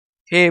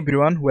Hey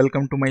everyone,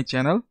 welcome to my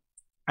channel.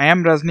 I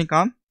am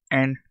Rajnikant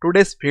and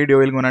today's video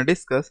we're gonna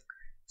discuss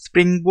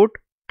Spring Boot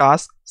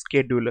Task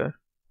Scheduler.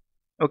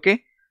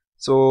 Okay,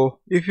 so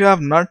if you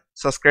have not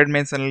subscribed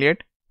my channel yet,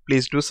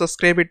 please do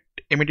subscribe it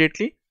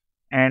immediately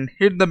and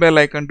hit the bell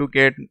icon to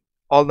get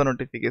all the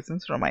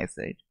notifications from my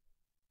side.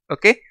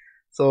 Okay,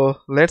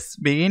 so let's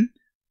begin.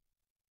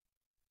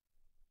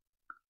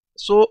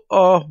 So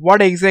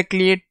what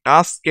exactly a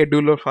task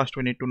scheduler first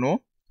we need to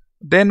know.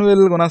 Then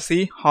we're gonna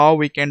see how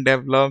we can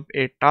develop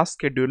a task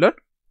scheduler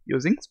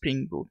using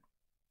Spring Boot.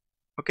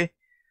 Okay,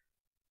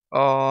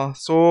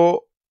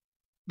 so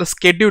the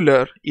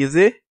scheduler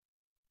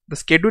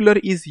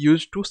is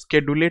used to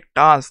schedule a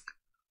task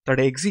that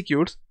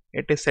executes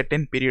at a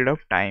certain period of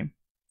time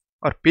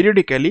or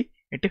periodically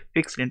at a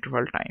fixed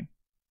interval time.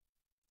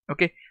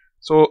 Okay,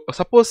 so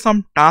suppose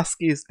some task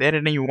is there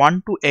and you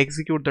want to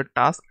execute the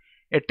task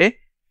at a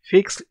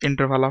fixed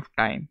interval of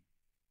time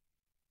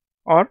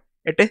or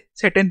at a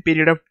certain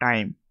period of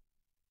time.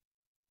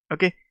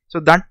 Okay,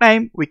 so that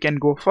time we can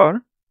go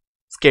for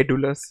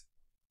schedulers.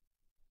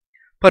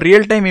 For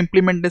real-time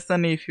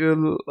implementation, if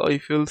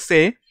you'll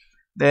say,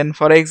 then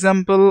for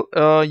example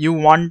you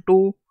want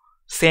to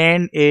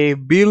send a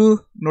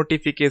bill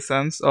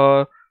notifications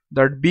or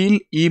that bill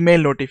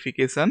email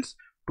notifications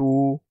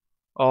to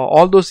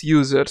all those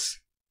users,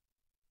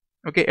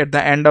 okay, at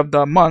the end of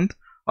the month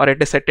or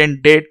at a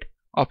certain date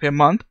of a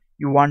month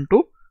you want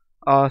to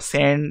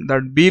send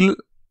that bill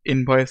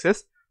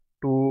invoices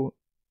to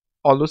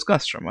all those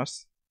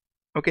customers.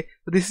 Okay,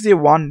 so this is a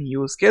one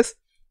use case,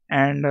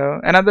 and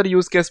another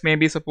use case may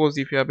be, suppose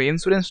if you have an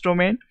insurance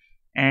domain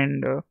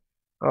and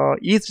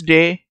each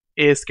day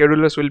a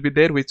schedulers will be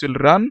there which will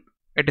run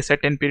at a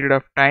certain period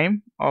of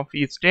time of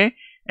each day,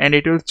 and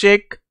it will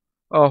check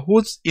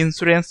whose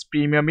insurance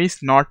premium is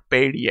not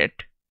paid yet,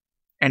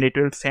 and it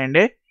will send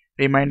a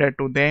reminder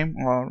to them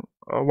or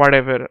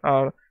whatever,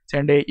 or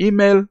send a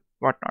email,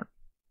 whatnot.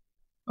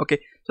 Okay,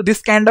 so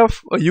this kind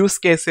of use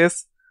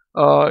cases,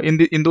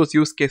 in those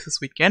use cases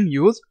we can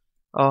use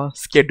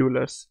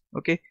schedulers.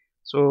 Okay,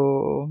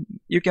 so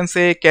you can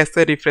say cache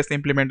refresh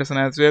implementation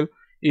as well.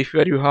 If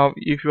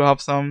you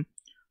have some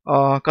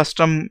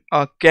custom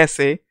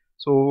cache,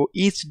 so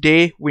each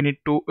day we need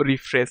to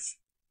refresh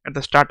at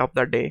the start of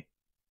the day.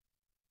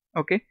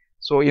 Okay,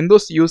 so in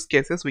those use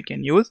cases we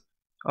can use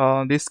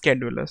these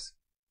schedulers.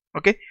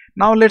 Okay,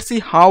 now let's see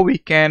how we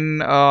can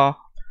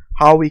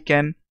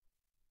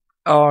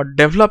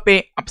develop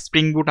a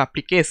Spring Boot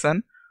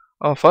application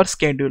for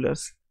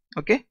schedulers.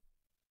 Okay,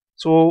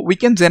 so we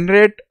can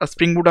generate a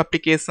Spring Boot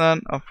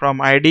application from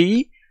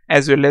IDE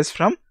as well as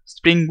from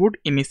Spring Boot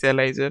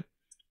initializer.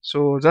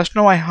 So just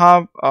now I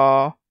have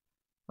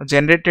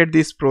generated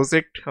this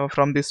project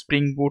from the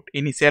Spring Boot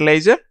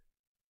initializer.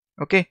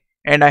 Okay,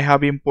 and I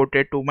have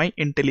imported to my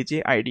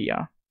IntelliJ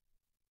IDEA.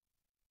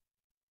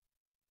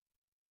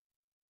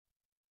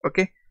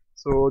 Okay,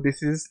 so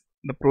this is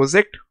the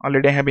project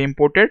already I have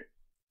imported.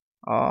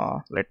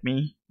 Let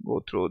me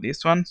go through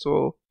this one.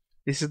 So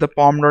this is the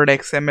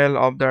pom.xml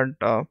of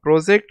that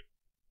project,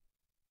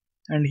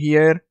 and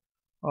here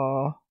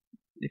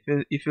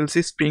if you'll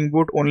see Spring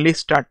Boot only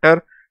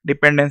starter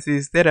dependency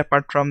is there,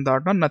 apart from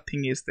that one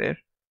nothing is there.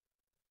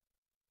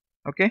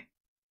 Okay,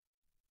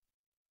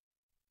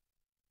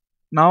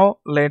 now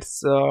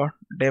let's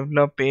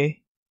develop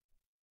a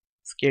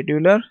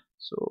scheduler.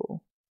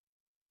 So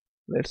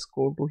let's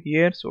go to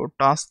here. So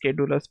task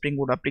scheduler Spring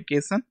Boot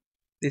application,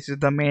 this is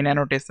the main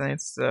annotation,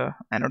 it's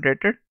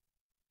annotated.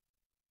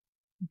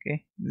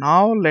 Okay,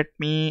 now let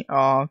me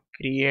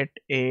create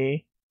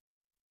a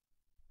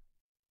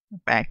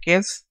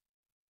package,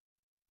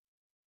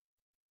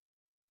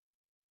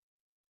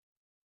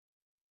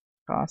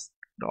 task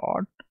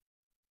dot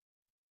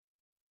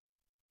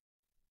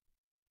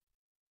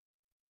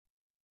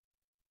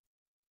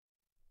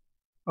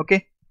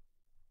okay,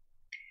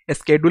 a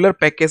scheduler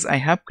package I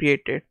have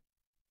created.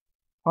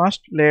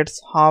 First let's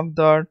have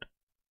that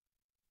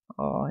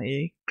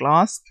a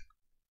class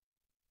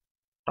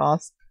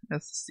task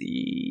sc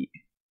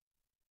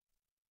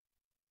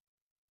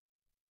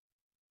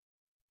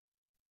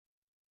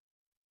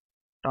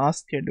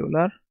task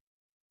scheduler.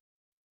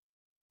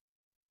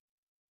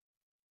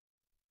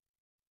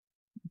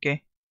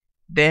 Okay,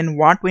 then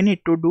what we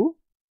need to do,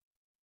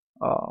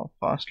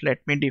 first let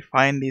me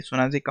define this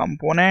one as a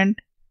component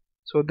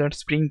so that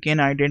Spring can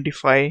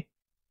identify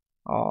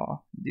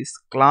this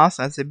class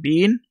as a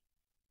bean.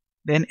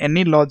 Then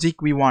any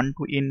logic we want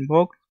to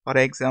invoke, for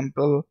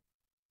example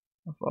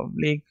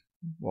public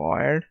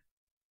void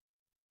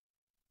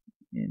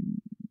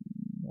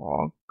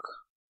invoke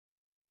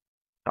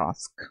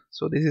task.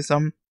 So this is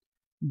some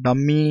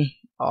dummy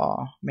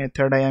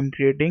method I am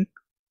creating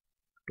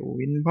to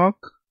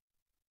invoke,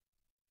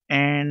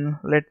 and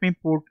let me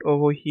put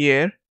over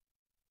here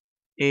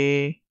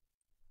a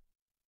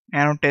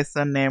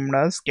annotation named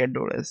as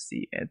scheduled,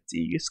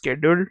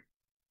 scheduled,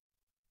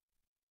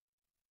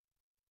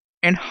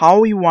 and how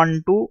we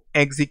want to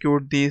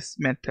execute this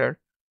method,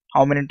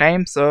 how many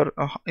times or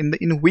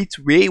in which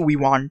way we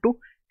want to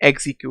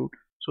execute.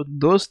 So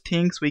those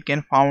things we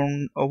can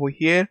found over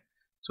here.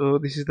 So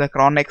this is the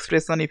cron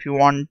expression. If you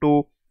want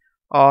to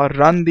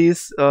run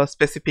this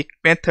specific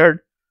method,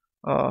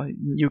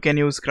 you can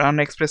use cron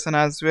expression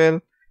as well,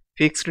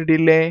 fixed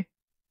delay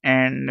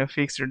and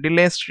fixed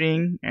delay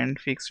string and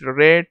fixed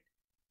rate,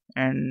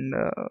 and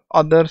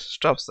other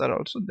stuffs are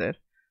also there.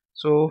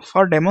 So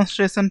for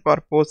demonstration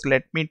purpose,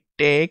 let me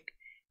take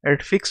a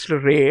fixed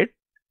rate.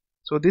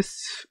 So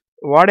this,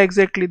 what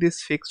exactly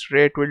this fixed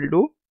rate will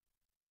do,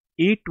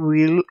 it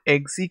will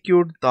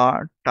execute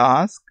the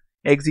task,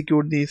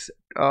 execute this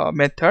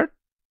method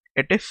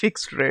at a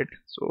fixed rate.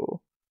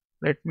 So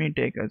let me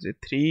take as a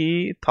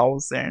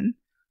 3000.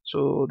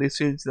 So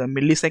this is the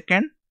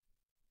millisecond,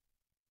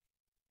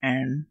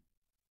 and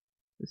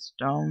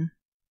system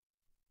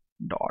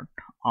dot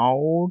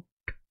out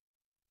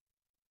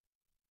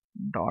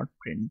dot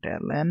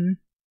println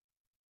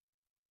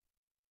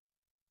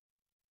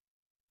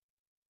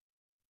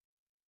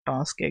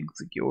task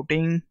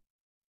executing.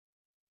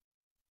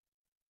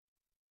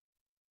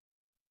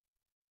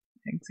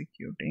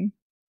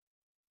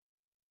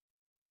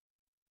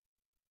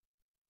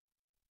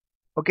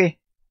 Okay,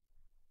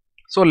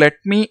 so let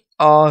me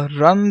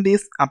run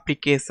this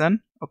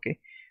application. Okay,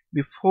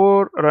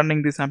 before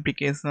running this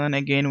application,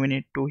 again we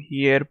need to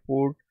here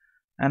put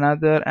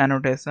another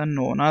annotation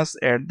known as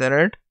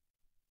 @enable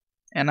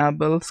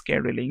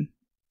scheduling.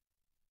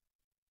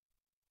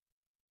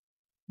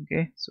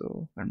 Okay,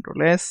 so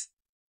Control S.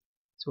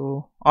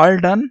 So all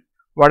done.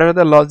 Whatever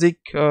the logic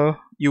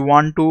you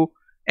want to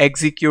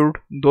execute,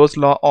 those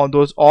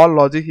all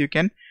logic you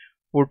can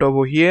put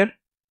over here,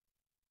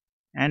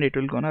 and it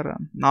will gonna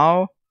run.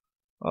 Now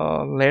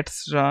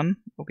let's run.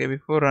 Okay,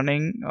 before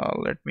running,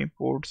 let me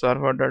put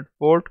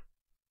server.port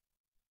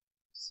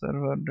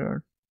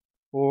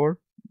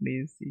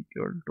is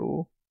equal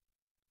to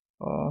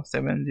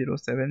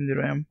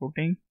 7070. I'm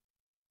putting.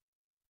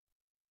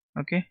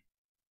 Okay,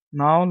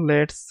 now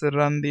let's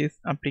run this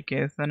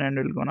application and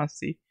we're gonna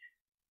see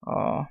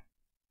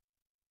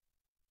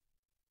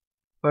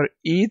for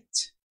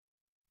each,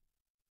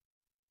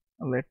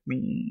 let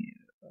me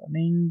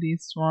running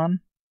this one,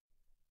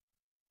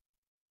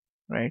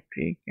 right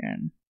click,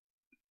 and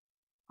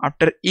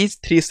after each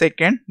 3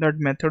 seconds that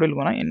method will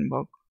gonna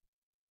invoke.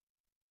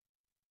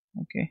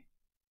 Okay,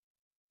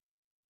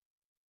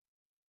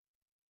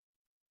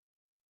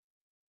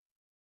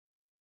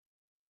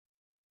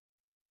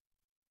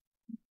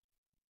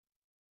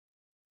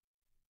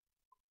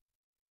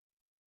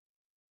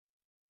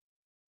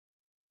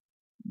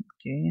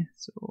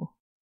 so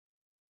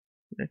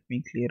let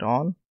me clear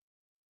all.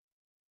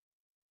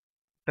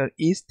 After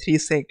each 3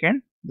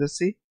 seconds, just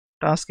see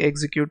task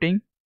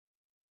executing.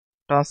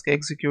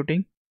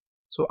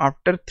 So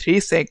after 3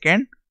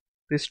 seconds,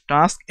 this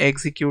task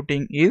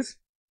executing is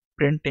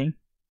printing.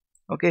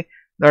 Okay,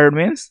 that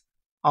means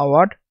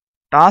our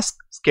task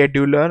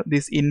scheduler,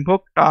 this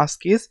invoke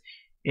task, is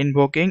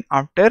invoking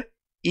after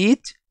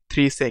each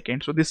 3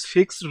 seconds. So this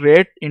fixed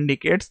rate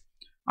indicates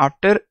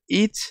after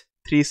each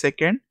 3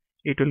 seconds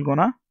it will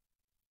gonna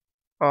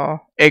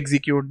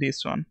execute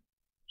this one.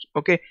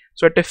 Okay,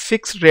 so at a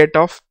fixed rate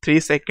of 3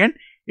 seconds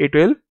it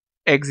will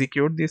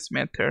execute this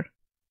method.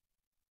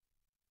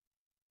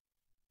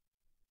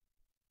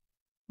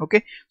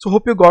 Okay, so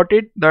hope you got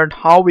it, that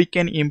how we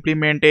can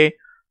implement a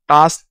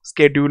task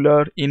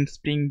scheduler in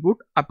Spring Boot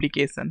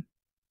application.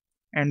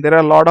 And there are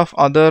a lot of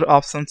other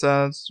options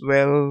as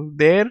well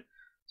there.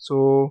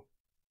 So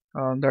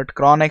that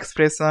cron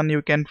expression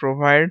you can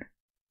provide,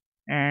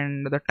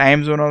 and the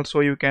time zone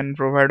also you can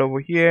provide over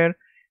here,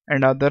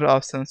 and other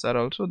options are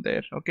also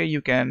there. Okay,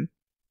 you can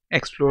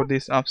explore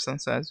these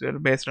options as well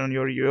based on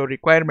your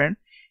requirement.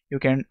 You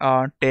can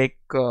take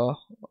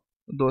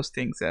those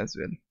things as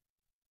well.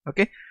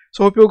 Okay,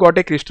 so hope you got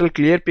a crystal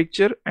clear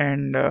picture,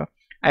 and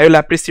I will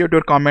appreciate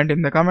your comment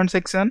in the comment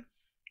section,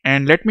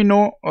 and let me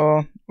know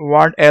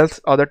what else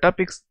other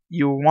topics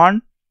you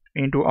want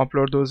me to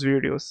upload those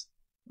videos.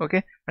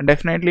 Okay, and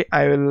definitely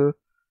I will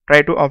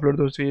try to upload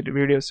those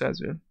videos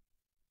as well.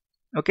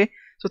 Okay,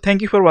 so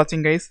thank you for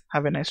watching guys,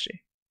 have a nice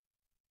day.